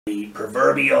The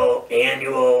proverbial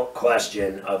annual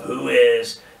question of who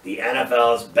is the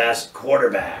NFL's best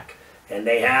quarterback. And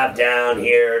they have down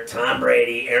here Tom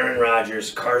Brady, Aaron Rodgers,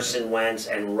 Carson Wentz,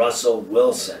 and Russell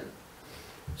Wilson.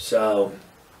 So,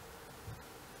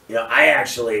 I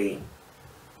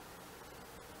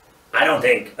don't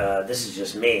think, this is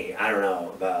just me, I don't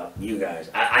know about you guys,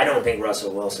 I don't think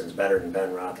Russell Wilson's better than Ben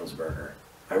Roethlisberger.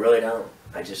 I really don't.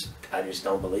 I just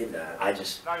don't believe that.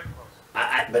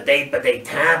 But they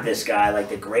tab this guy like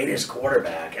the greatest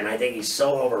quarterback, and I think he's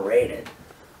so overrated.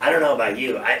 I don't know about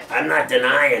you. I'm not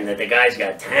denying that the guy's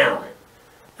got talent,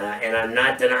 and I'm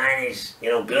not denying he's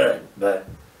good. But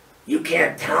you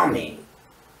can't tell me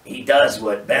he does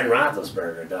what Ben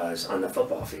Roethlisberger does on the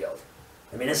football field.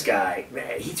 I mean, this guy,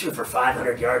 man, he threw for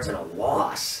 500 yards in a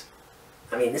loss.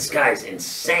 I mean, this guy's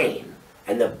insane,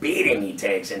 and the beating he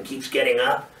takes and keeps getting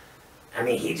up. I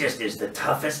mean, he just is the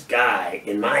toughest guy,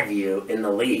 in my view, in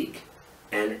the league.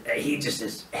 And he just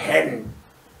is head and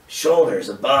shoulders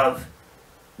above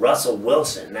Russell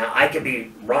Wilson. Now, I could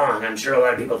be wrong. I'm sure a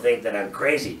lot of people think that I'm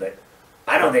crazy, but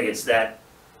I don't think it's that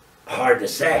hard to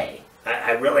say.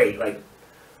 I really,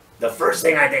 the first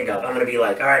thing I think of, I'm going to be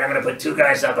like, all right, I'm going to put two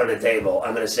guys up on the table.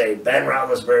 I'm going to say Ben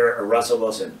Roethlisberger or Russell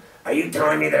Wilson. Are you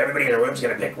telling me that everybody in the room is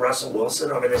going to pick Russell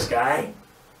Wilson over this guy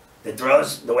that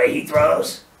throws the way he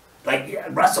throws?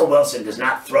 Russell Wilson does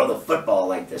not throw the football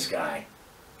like this guy.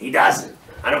 He doesn't.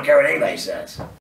 I don't care what anybody says.